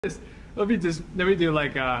Let me do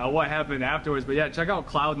like what happened afterwards. But yeah, check out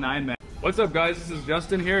Cloud9, man. What's up, guys? This is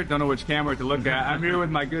Justin here. Don't know which camera to look at. I'm here with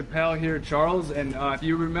my good pal here, Charles. And if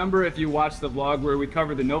you remember, if you watched the vlog where we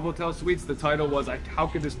covered the Novotel suites, the title was like, how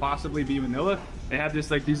could this possibly be Manila? They have this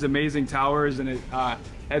like these amazing towers, and it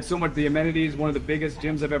had so much the amenities, one of the biggest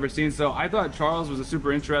gyms I've ever seen. So I thought Charles was a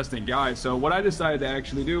super interesting guy. So what I decided to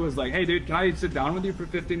actually do was like, hey dude, can I sit down with you for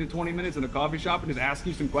 15 to 20 minutes in a coffee shop and just ask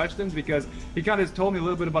you some questions? Because he kind of told me a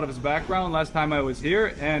little bit about his background last time I was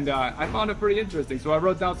here, and I found it pretty interesting. So I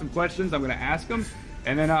wrote down some questions I'm gonna ask him,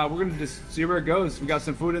 and then we're gonna just see where it goes. We got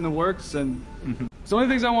some food in the works, and so one of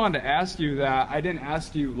the things I wanted to ask you that I didn't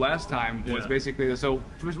ask you last time was basically, so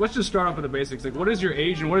let's just start off with the basics. Like, what is your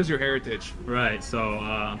age and what is your heritage? Right, so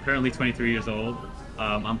I'm currently 23 years old.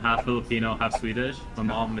 I'm half Filipino, half Swedish. My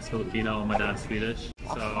mom is Filipino and my dad's Swedish.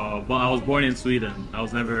 So, well, I was born in Sweden. I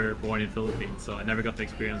was never born in Philippines, so I never got to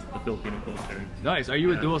experience the Filipino culture. Nice. Are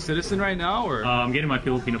you a dual citizen right now, or? I'm getting my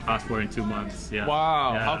Filipino passport in 2 months. Yeah.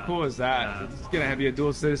 Wow, yeah. how cool is that? It's gonna have you a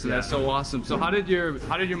dual citizen. That's so awesome. So how did your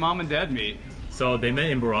mom and dad meet? So they met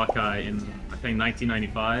in Boracay in, I think,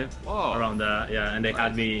 1995. Whoa. Around that, yeah. And they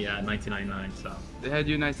had me at 1999. So. They had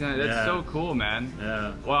you in 1999. That's so cool, man.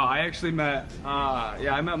 Yeah. Wow, I actually met,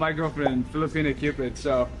 I met my girlfriend in Filipino Cupid.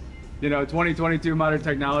 So, you know, 2022 modern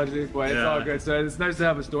technology, but it's all good. So it's nice to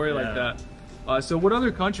have a story like that. So what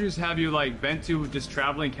other countries have you like been to just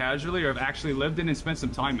traveling casually, or have actually lived in and spent some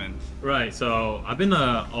time in? Right, so I've been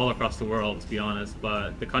all across the world, to be honest,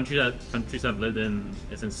 but the countries I've lived in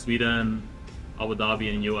is in Sweden, Abu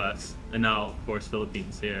Dhabi, and US, and now of course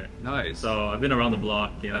Philippines here. Nice. So I've been around the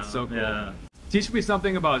block. You know? That's so cool. Yeah. Teach me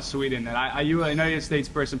something about Sweden. And you, a United States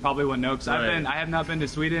person, probably wouldn't know, because I have not been to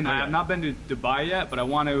Sweden. I have not been to Dubai yet, but I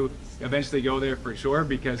want to eventually go there for sure,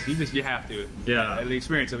 because you have to. Yeah. The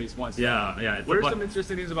experience at least once. Yeah. What are some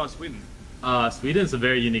interesting things about Sweden? Sweden's a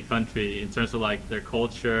very unique country in terms of like their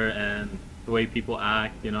culture and the way people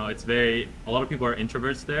act. You know, a lot of people are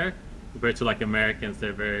introverts there. Compared to like Americans,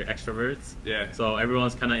 they're very extroverts. Yeah. So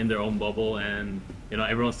everyone's kind of in their own bubble, and you know,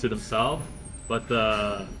 everyone's to themselves. But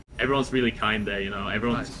everyone's really kind there. You know,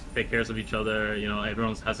 everyone takes care of each other. You know,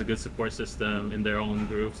 everyone has a good support system in their own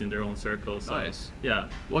groups, in their own circles. So, nice. Yeah.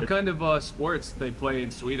 What kind of sports they play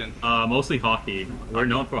in Sweden? Mostly hockey. We're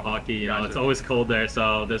known for hockey. You know, it's always cold there,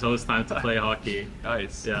 so there's always time to play hockey.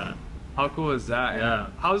 Nice. Yeah. How cool is that? Yeah.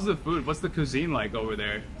 How's the food? What's the cuisine like over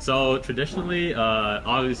there? So traditionally,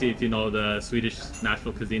 obviously, if you know the Swedish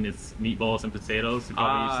national cuisine, it's meatballs and potatoes. You've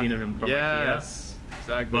probably seen them from yes,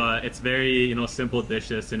 exactly. But it's very, simple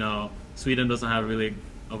dishes. You know, Sweden doesn't have really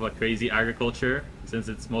of a crazy agriculture, since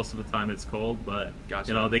it's most of the time it's cold. But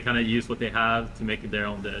you know, they kind of use what they have to make it their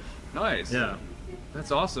own dish. Nice. Yeah.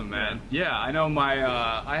 That's awesome, man. Yeah, I know my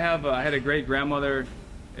I had a great grandmother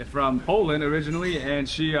from Poland originally, and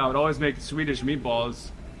she would always make Swedish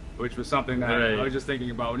meatballs, which was something that I was just thinking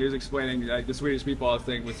about when he was explaining like the Swedish meatballs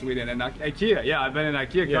thing with Sweden. And IKEA, yeah, I've been an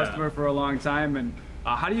IKEA customer for a long time. And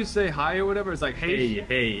how do you say hi or whatever? It's like hey.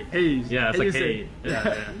 Yeah, it's like hey.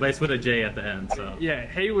 Yeah. But it's with a J at the end. So yeah,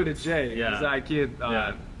 hey with a J. Yeah. It's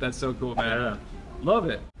IKEA. That's so cool, man. Yeah. Love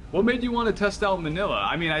it. What made you want to test out Manila?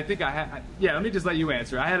 I mean, I think let me just let you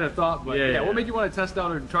answer. I had a thought, but what made you want to test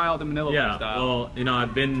out or try out the Manila lifestyle? Well,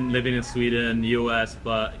 I've been living in Sweden, US,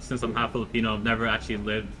 but since I'm half Filipino, I've never actually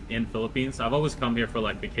lived in Philippines. I've always come here for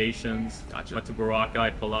like vacations. Gotcha. Went to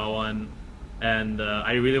Boracay, Palawan, and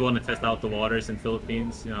I really want to test out the waters in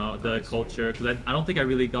Philippines, the culture, because I don't think I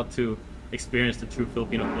really got to experience the true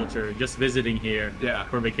Filipino culture just visiting here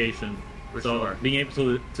for vacation. So being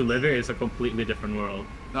able to live here is a completely different world.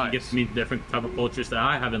 Nice. It gets me different type of cultures that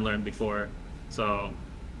I haven't learned before. So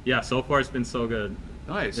yeah, so far it's been so good.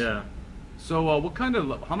 Nice. Yeah. So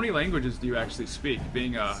how many languages do you actually speak?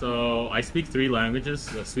 So I speak 3 languages: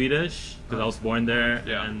 Swedish, because I was born there,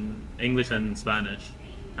 and English and Spanish.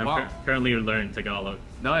 I'm currently learning Tagalog.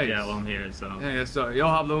 Nice. Yeah, while I'm here, so. Yeah, so yo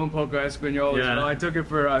hablo un poco español. Yeah. I took it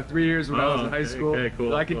for 3 years when I was in high school. Okay,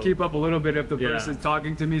 cool. So I can keep up a little bit if the person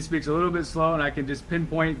talking to me speaks a little bit slow, and I can just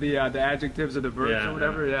pinpoint the adjectives or the verbs or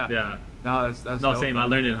whatever. Yeah. No, that's no, same. I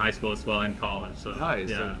learned it in high school as well, and college. So. Nice.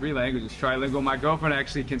 Yeah. So 3 languages, trilingual. My girlfriend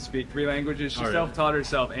actually can speak 3 languages. She self-taught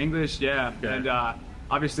herself English, and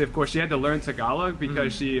obviously, of course, she had to learn Tagalog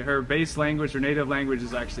because her base language, her native language,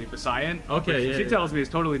 is actually Visayan. Okay. She tells me it's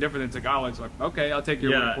totally different than Tagalog. So like, okay, I'll take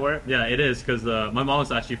your word for it. Yeah, it is, because my mom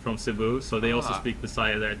is actually from Cebu, so they also speak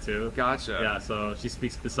Bisaya there too. Gotcha. Yeah, so she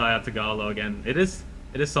speaks Bisaya, Tagalog, and it is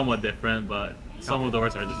somewhat different, but some of the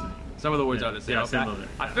words are the same. Some of the words are the same. Yeah, similar.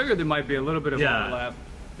 I figured there might be a little bit of overlap.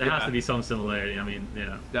 There has to be some similarity. I mean,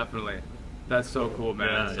 definitely. That's so cool,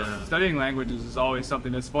 man. Yeah, yeah. Studying languages is always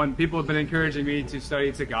something that's fun. People have been encouraging me to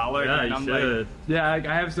study Tagalog. Yeah, and I'm like, yeah, I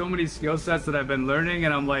have so many skill sets that I've been learning,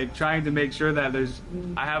 and I'm like trying to make sure that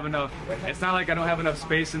I have enough. It's not like I don't have enough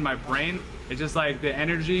space in my brain. It's just like the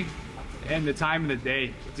energy and the time of the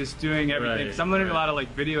day, just doing everything. Right, so I'm learning a lot of like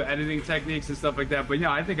video editing techniques and stuff like that. But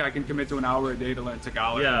yeah, I think I can commit to an hour a day to learn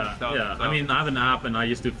Tagalog. Yeah, and stuff, yeah. so. I mean, I have an app and I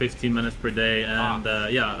just do 15 minutes per day, and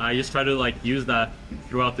yeah, I just try to like use that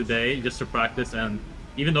throughout the day just to practice. And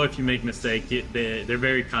even though if you make mistakes, they're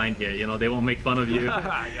very kind here. You know, they won't make fun of you.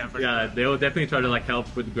 Yeah, they will definitely try to like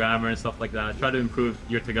help with grammar and stuff like that. Try to improve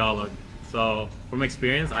your Tagalog. So from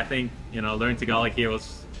experience, I think learning Tagalog here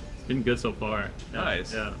it's been good so far. Yeah,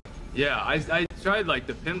 nice. Yeah. Yeah, I tried like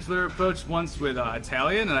the Pimsleur approach once with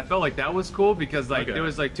Italian, and I felt like that was cool because like there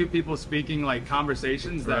was like two people speaking like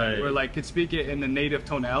conversations that were like could speak it in the native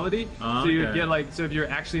tonality. So you get like, so if you're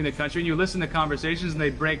actually in the country and you listen to conversations and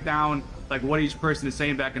they break down like what each person is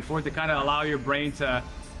saying back and forth, to kind of allow your brain to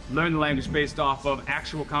learn the language based off of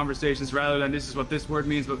actual conversations rather than this is what this word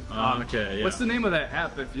means. But what's the name of that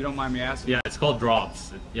app, if you don't mind me asking? Yeah, it's called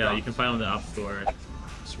Drops. Yeah, Drops. You can find it on the App Store.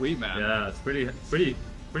 Sweet, man. Yeah, it's pretty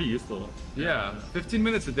useful. Yeah, 15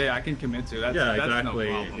 minutes a day I can commit to. That's exactly.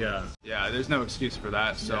 No problem. Yeah. Yeah, there's no excuse for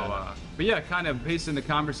that. So, but yeah, kind of pacing the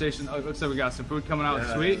conversation. Oh, it looks like we got some food coming out.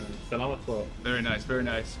 Sweet. Very nice, very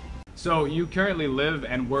nice. So you currently live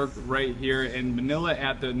and work right here in Manila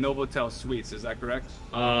at the Novotel Suites, is that correct?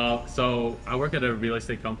 So I work at a real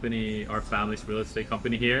estate company, our family's real estate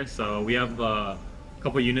company here. So we have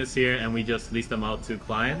couple units here and we just lease them out to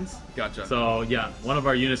clients. Gotcha. So yeah, one of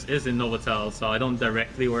our units is in Novotel, so I don't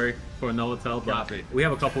directly work for Novotel, but we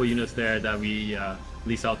have a couple units there that we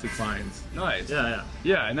lease out to clients. Nice.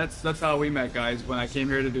 Yeah, and that's how we met, guys, when I came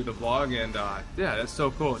here to do the vlog. And yeah, that's so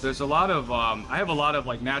cool. There's a lot of I have a lot of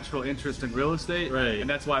like natural interest in real estate, and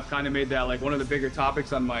that's why I've kind of made that like one of the bigger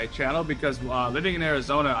topics on my channel, because living in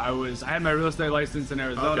Arizona, I had my real estate license in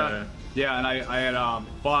Arizona. Yeah, and I had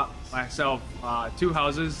bought myself 2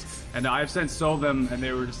 houses, and I've since sold them, and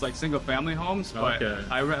they were just like single family homes, but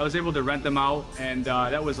I was able to rent them out, and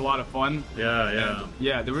that was a lot of fun.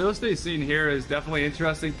 Yeah, the real estate scene here is definitely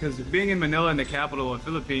interesting, because being in Manila, in the capital of the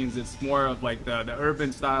Philippines, it's more of like the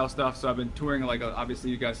urban style stuff. So I've been touring, like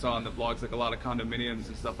obviously you guys saw in the vlogs, like a lot of condominiums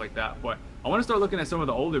and stuff like that, but I want to start looking at some of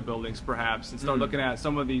the older buildings perhaps, and start looking at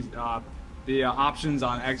some of these the options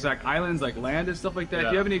on exact islands, like land and stuff like that. Do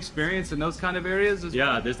you have any experience in those kind of areas as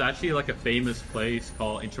well? There's actually like a famous place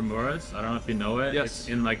called Intramuros. I don't know if you know it. Yes. It's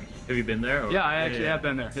in like, have you been there? Or? Yeah, I actually have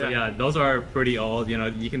been there. So yeah, those are pretty old.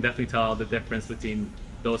 You can definitely tell the difference between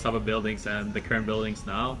those type of buildings and the current buildings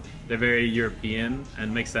now. They're very European,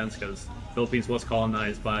 and makes sense because Philippines was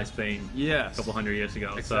colonized by Spain a couple hundred years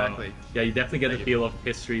ago. Exactly. So yeah, you definitely get a feel of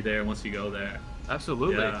history there once you go there.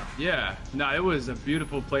 Absolutely. Yeah. No, it was a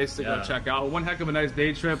beautiful place to go check out. One heck of a nice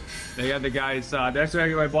day trip. They had the guys. That's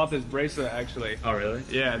where I bought this bracelet, actually. Oh, really?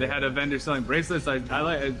 Yeah, they had a vendor selling bracelets. I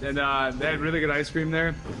like it, and they had really good ice cream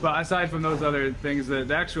there. But aside from those other things, the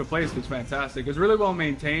actual place was fantastic. It was really well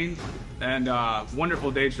maintained, and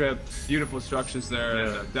wonderful day trip. Beautiful structures there.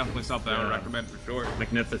 And, definitely something I would recommend for sure.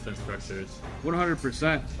 Magnificent structures.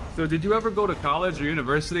 100%. So, did you ever go to college or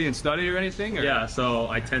university and study or anything? Or? Yeah. So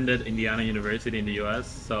I attended Indiana University in the U.S.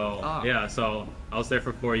 So so I was there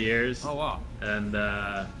for 4 years. Oh wow! And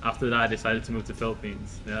after that, I decided to move to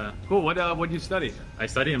Philippines. Yeah. Cool. What did you study? I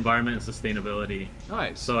studied environment and sustainability.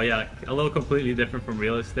 Nice. So yeah, a little completely different from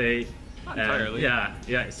real estate. Not entirely.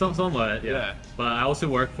 Somewhat. Yeah. But I also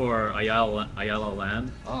work for Ayala Land,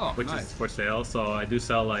 which is for sale. So I do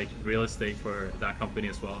sell like real estate for that company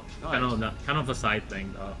as well. Nice. Kind of a side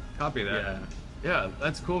thing though. Copy that. Yeah,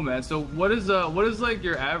 that's cool, man. So what is like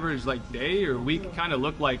your average like day or week kind of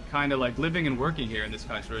look like, kind of like living and working here in this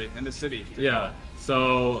country, in the city? Yeah.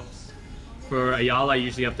 So for Ayala, I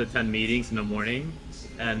usually have to attend meetings in the morning.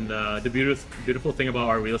 And the beautiful thing about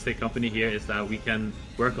our real estate company here is that we can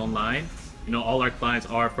work online. All our clients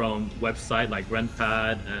are from website like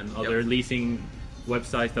RentPad and other leasing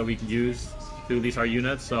websites that we can use to lease our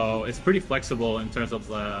units. So it's pretty flexible in terms of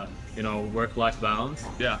work-life balance.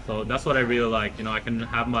 Yeah. So that's what I really like. I can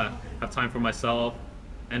have time for myself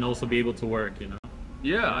and also be able to work.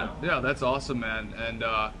 Yeah, that's awesome, man. And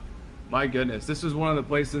my goodness, this was one of the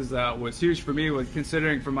places that was huge for me when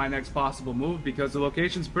considering for my next possible move, because the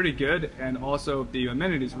location's pretty good and also the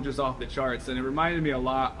amenities were just off the charts, and it reminded me a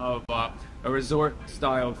lot of a resort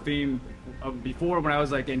style theme of before when I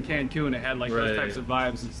was like in Cancun. It had like those types of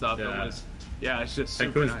vibes and stuff. Yeah, it's just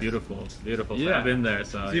Cancun is nice. beautiful, beautiful. Yeah. I've been there,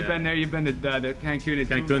 so You've been there. You've been to the Cancun,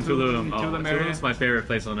 Tulum. Tulum area. Tulum's my favorite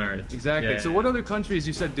place on earth. Exactly. Yeah, So what other countries?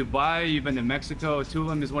 You said Dubai. You've been to Mexico.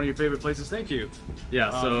 Tulum is one of your favorite places. Thank you.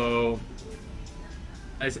 Yeah. So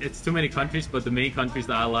it's too many countries, but the main countries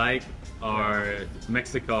that I like are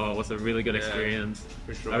Mexico. Was a really good experience.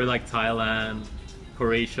 For sure. I really like Thailand,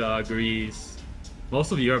 Croatia, Greece.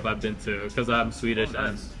 Most of Europe I've been to because I'm Swedish,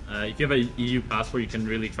 nice. and if you have an EU passport, you can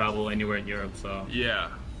really travel anywhere in Europe. So Yeah.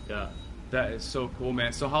 yeah. That is so cool,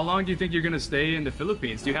 man. So how long do you think you're gonna stay in the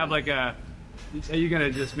Philippines? Do you have like are you gonna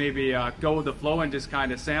just maybe go with the flow and just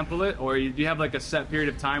kind of sample it, or do you have like a set period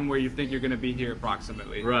of time where you think you're gonna be here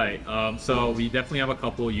approximately? Right. So we definitely have a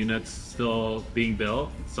couple units still being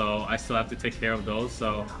built. So I still have to take care of those.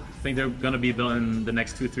 So I think they're gonna be built in the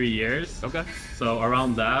next 2-3 years. Okay. So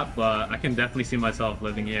around that, but I can definitely see myself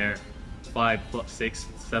living here 5, 6,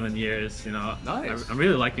 7 years. You know. Nice. I'm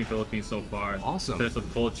really liking Philippines so far. Awesome. In terms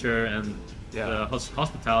of culture and the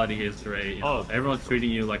hospitality is great. You know? Everyone's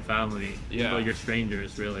treating you like family. Yeah. Even though you're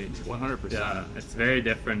strangers, really. 100%. Yeah. It's very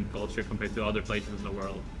different culture compared to other places in the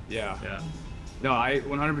world. Yeah. Yeah. No, I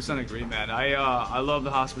 100% agree, man. I love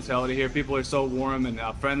the hospitality here. People are so warm and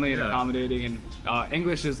friendly and accommodating, and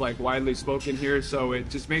English is like widely spoken here, so it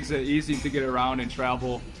just makes it easy to get around and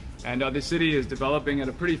travel. And the city is developing at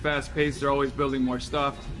a pretty fast pace. They're always building more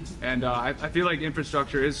stuff, and I feel like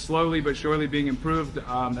infrastructure is slowly but surely being improved.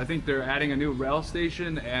 I think they're adding a new rail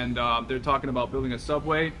station, and they're talking about building a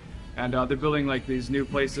subway. And they're building like these new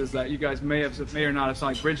places that you guys may or not have seen,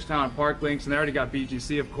 like Bridgetown, Park Links, and they already got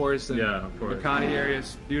BGC, of course, and of course. the Connie area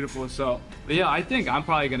is beautiful. So, but yeah, I think I'm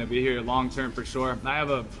probably going to be here long term for sure. I have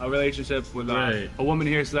a relationship with a woman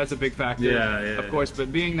here, so that's a big factor, of course.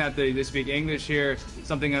 But being that they speak English here,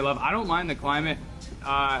 something I love. I don't mind the climate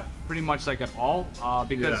pretty much like at all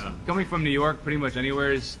because coming from New York, pretty much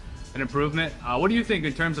anywhere is an improvement. What do you think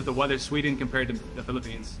in terms of the weather, Sweden compared to the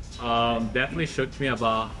Philippines? Definitely shook me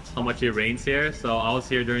about how much it rains here. So I was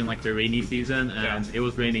here during like the rainy season, and it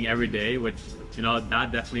was raining every day, which, you know,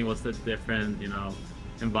 that definitely was a different, you know,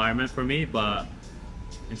 environment for me. But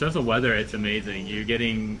in terms of weather, it's amazing. You're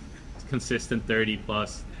getting consistent 30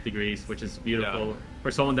 plus degrees, which is beautiful.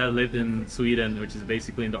 For someone that lived in Sweden, which is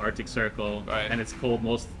basically in the Arctic Circle, and it's cold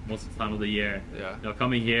most of the time of the year. You know,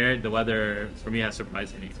 coming here, the weather for me has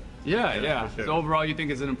surprised me. Yeah. For sure. So overall, you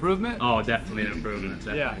think it's an improvement? Oh, definitely an improvement.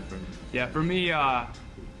 Definitely improvement. Yeah, for me,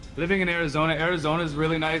 living in Arizona is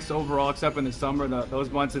really nice overall, except in the summer. Those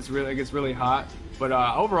months it gets really hot. But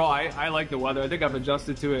overall, I like the weather. I think I've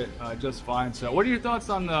adjusted to it just fine. So what are your thoughts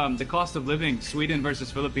on the cost of living, Sweden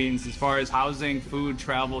versus Philippines, as far as housing, food,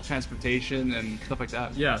 travel, transportation, and stuff like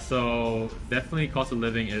that? Yeah, so definitely cost of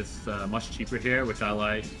living is much cheaper here, which I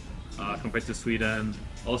like compared to Sweden.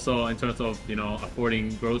 Also, in terms of, you know,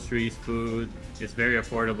 affording groceries, food, it's very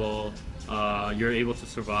affordable. You're able to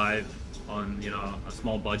survive on, you know, a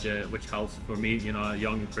small budget, which helps for me, you know, a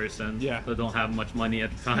young person. So don't have much money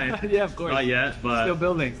at the time. Of course. Not yet, but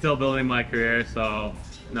still building my career. So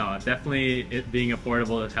no, definitely it being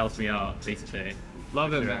affordable, it helps me out day to day.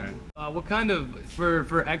 Love it, man. What kind of, for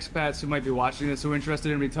expats who might be watching this, who are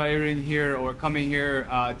interested in retiring here or coming here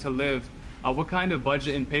to live, what kind of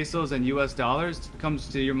budget in pesos and US dollars comes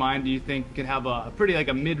to your mind? Do you think can have a pretty like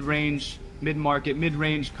a mid-range, mid-market,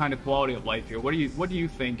 mid-range kind of quality of life here? What do you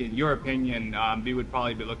think, in your opinion, we would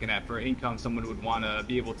probably be looking at for income someone would want to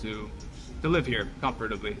be able to live here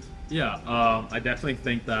comfortably? Yeah, I definitely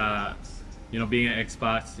think that, you know, being an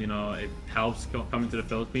expat, you know, it helps coming to the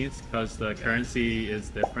Philippines because the currency is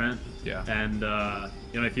different. And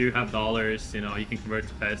you know, if you have dollars, you know, you can convert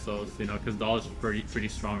to pesos, you know, because dollars are pretty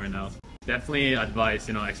strong right now. Definitely advise,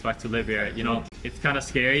 you know, expect to live here. You know, it's kind of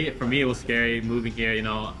scary. For me, it was scary moving here. You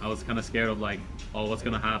know, I was kind of scared of like, oh, what's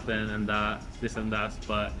gonna happen and this and that.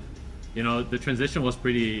 But you know, the transition was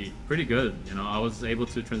pretty good. You know, I was able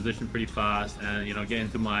to transition pretty fast and, you know, get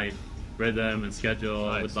into my rhythm and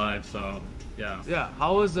schedule with life. So yeah.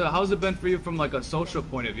 How's it been for you from like a social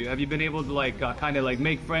point of view? Have you been able to like kind of like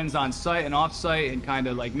make friends on site and off site and kind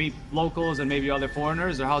of like meet locals and maybe other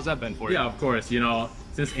foreigners, or how's that been for you? Yeah, of course. You know,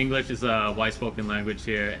 since English is a wide spoken language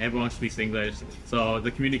here, everyone speaks English, so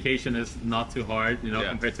the communication is not too hard, you know,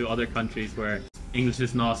 compared to other countries where English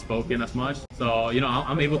is not spoken as much. So, you know,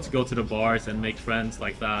 I'm able to go to the bars and make friends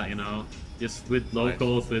like that, you know, just with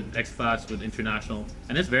locals, with expats, with international.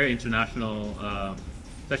 And it's very international,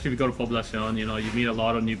 especially if you go to Poblacion, you know, you meet a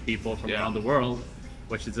lot of new people from around the world,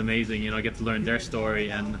 which is amazing. You know, get to learn their story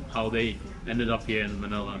and how they ended up here in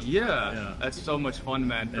Manila. Yeah. That's so much fun,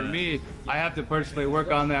 man. For me, I have to personally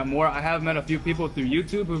work on that more. I have met a few people through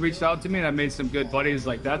YouTube who reached out to me, and I've made some good buddies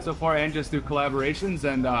like that so far, and just through collaborations.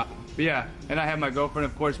 And But yeah, and I have my girlfriend,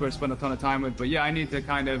 of course, who I spend a ton of time with. But yeah, I need to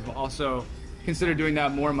kind of also consider doing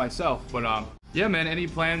that more myself. But yeah, man, any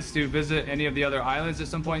plans to visit any of the other islands at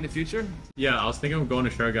some point in the future? Yeah, I was thinking of going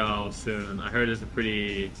to Siargao soon. I heard it's a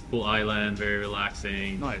pretty cool island, very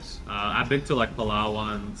relaxing. Nice. I've been to like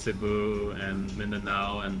Palawan, Cebu, and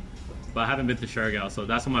Mindanao, but I haven't been to Siargao, so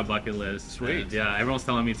that's on my bucket list. Sweet. And yeah, everyone's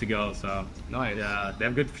telling me to go, so nice. Yeah, they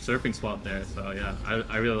have good surfing spot there, so yeah,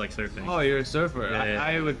 I really like surfing. Oh, you're a surfer. Yeah.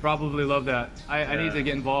 I would probably love that. I need to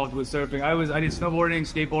get involved with surfing. I did snowboarding,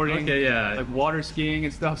 skateboarding, okay, yeah, like water skiing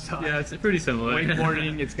and stuff. So yeah, it's pretty similar.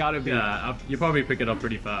 Wakeboarding, it's got to be. Yeah, you probably pick it up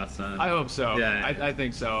pretty fast. I hope so. Yeah, I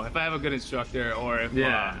think so. If I have a good instructor, or if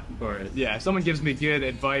of course. Yeah, if someone gives me good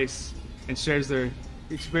advice and shares their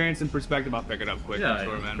experience and perspective, I'll pick it up quick. Yeah,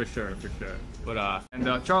 sure, man. For sure. But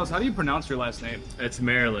Charles, how do you pronounce your last name? It's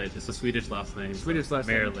Marelid. It's a Swedish last name. Swedish last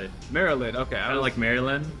name. Marelid. Marelid. Okay. I like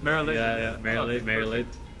Maryland. Maryland. Yeah. Marelid. Marelid.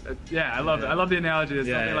 Yeah, I love it. I love the analogy. It's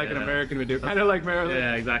something like an American would do. Kind of like Maryland.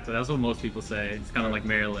 Yeah, exactly. That's what most people say. It's kind of like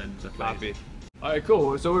Maryland. Copy. All right,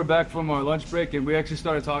 cool. So we're back from our lunch break, and we actually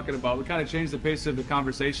started talking about. We kind of changed the pace of the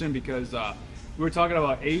conversation because we were talking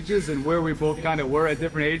about ages and where we both kind of were at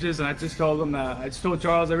different ages. And I just told him that I just told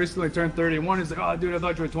Charles I recently turned 31. He's like, "Oh, dude, I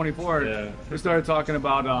thought you were 24." Yeah. We started talking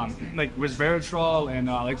about like resveratrol and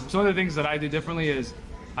like some of the things that I do differently is.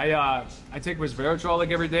 I take resveratrol like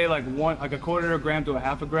every day, like a quarter of a gram to a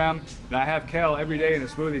half a gram, and I have kale every day in a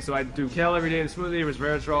smoothie. So I do kale every day in a smoothie,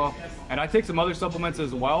 resveratrol, and I take some other supplements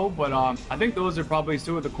as well. But I think those are probably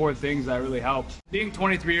two of the core things that really help. Being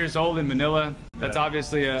 23 years old in Manila, that's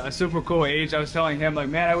obviously a super cool age. I was telling him like,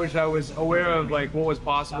 man, I wish I was aware of like what was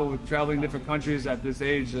possible with traveling different countries at this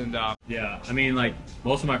age. And yeah, I mean like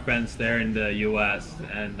most of my friends there in the U.S.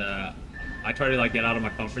 and I try to like get out of my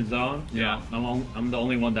comfort zone. Yeah. I'm the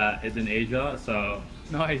only one that is in Asia, so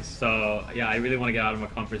nice. So yeah, I really want to get out of my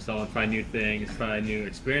comfort zone, try new things, try new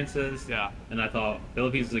experiences. Yeah. And I thought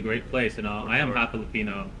Philippines is a great place. You know, I am half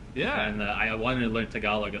Filipino. Yeah. And I wanted to learn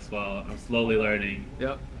Tagalog as well. I'm slowly learning.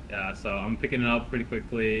 Yep. Yeah, so I'm picking it up pretty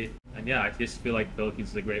quickly. And yeah, I just feel like Philippines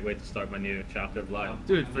is a great way to start my new chapter of life.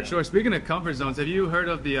 Dude, for sure. Speaking of comfort zones, have you heard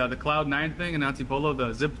of the Cloud9 thing in Antipolo?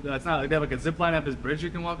 The zip. That's not like they have like a zip line at this bridge you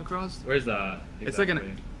can walk across. Where's that?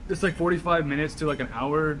 Exactly? It's like 45 minutes to like an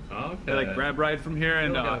hour. Oh, okay. Like grab ride from here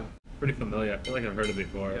and. Pretty familiar. I feel like I've heard it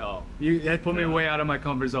before. Yo, you put me way out of my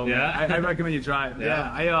comfort zone. Yeah. I recommend you try it.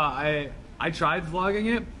 Yeah. I tried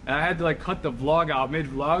vlogging it and I had to like cut the vlog out mid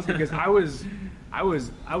vlog because I was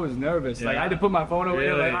nervous. Yeah. Like I had to put my phone away.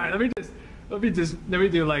 Really? Like, all right, let me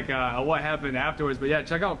do like what happened afterwards. But yeah,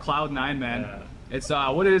 check out Cloud9, man. Yeah. It's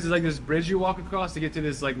what it is like this bridge you walk across to get to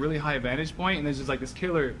this like really high vantage point, and there's just like this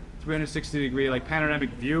killer 360-degree like panoramic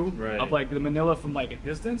view of like the Manila from like a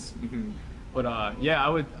distance. Mm-hmm. But yeah, I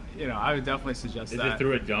would definitely suggest that. Is it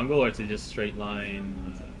through a jungle or is it just straight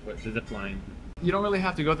line? What's the zip line? You don't really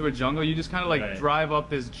have to go through a jungle. You just kind of like drive up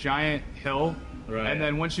this giant hill. Right. And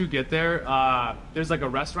then once you get there, there's like a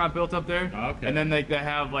restaurant built up there. Oh, okay. And then like they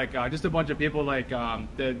have like just a bunch of people like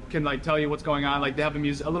that can like tell you what's going on. Like they have a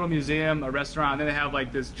little museum, a restaurant, and then they have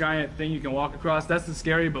like this giant thing you can walk across. That's the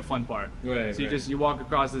scary but fun part. Right. So you walk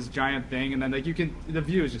across this giant thing, and then like the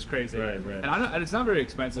view is just crazy. Right. And it's not very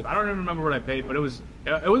expensive. I don't even remember what I paid, but it was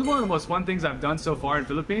one of the most fun things I've done so far in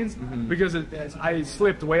Philippines because I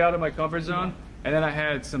slipped way out of my comfort zone. And then I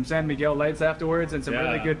had some San Miguel lights afterwards and some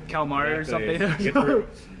really good calamari or something.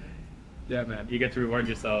 Yeah, man. You get to reward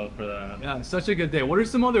yourself for that. Yeah, such a good day. What are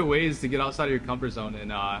some other ways to get outside of your comfort zone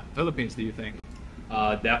in Philippines, do you think?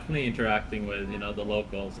 Definitely interacting with the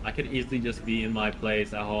locals. I could easily just be in my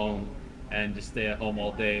place at home and just stay at home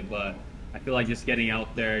all day, but I feel like just getting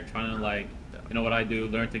out there, trying to like, what I do,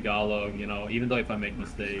 learn Tagalog. Even though if I make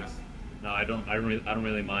mistakes. No, I don't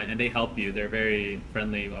really mind, and they help you. They're very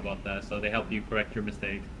friendly about that, so they help you correct your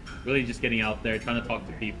mistakes. Really, just getting out there, trying to talk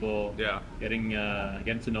to people. Yeah. Getting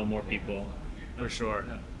to know more people. For sure.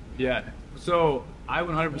 Yeah. So I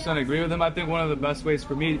 100% agree with him. I think one of the best ways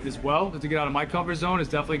for me as well to get out of my comfort zone is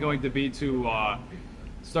definitely going to be to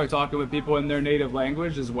start talking with people in their native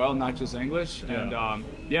language as well, not just English. Yeah.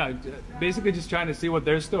 And basically just trying to see what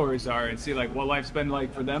their stories are and see like what life's been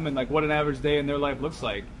like for them and like what an average day in their life looks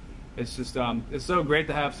like. It's just it's so great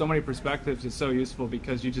to have so many perspectives. It's so useful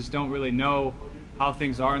because you just don't really know how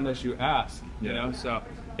things are unless you ask. So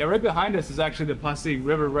yeah, right behind us is actually the Pasig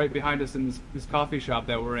River. Right behind us in this coffee shop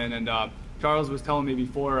that we're in, and Charles was telling me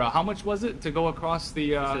before, how much was it to go across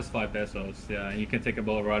the? It's just 5 pesos. Yeah, and you can take a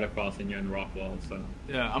boat right across, and you're in Rockwall. So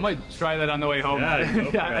yeah, I might try that on the way home.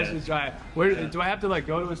 Yeah, I should try it. Where do I have to like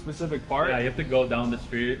go to a specific part? Yeah, you have to go down the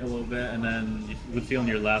street a little bit, and then you would see on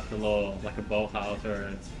your left a little like a boathouse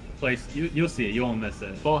or place, you'll see it. You won't miss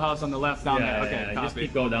it. Boat house on the left down there. Okay, yeah. Just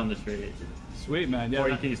keep going down the street. Sweet, man. Yeah, or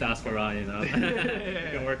you can just ask around, you know. You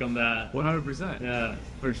can work on that. 100%. Yeah,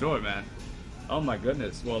 for sure, man. Oh my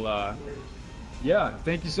goodness. Well, yeah,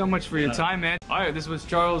 thank you so much for your time, man. All right, this was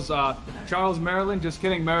Charles Marelid. Just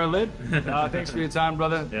kidding, Marelid. Thanks for your time,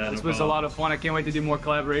 brother. Yeah, this was a lot of fun. I can't wait to do more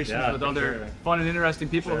collaborations with other fun and interesting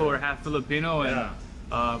people who are half Filipino and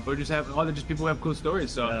but just have other people who have cool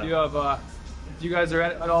stories. So if you have, if you guys are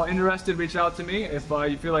at all interested, reach out to me. If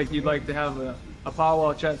you feel like you'd like to have a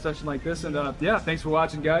powwow chat session like this, and yeah, thanks for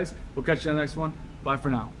watching, guys. We'll catch you on the next one. Bye for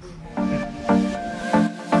now.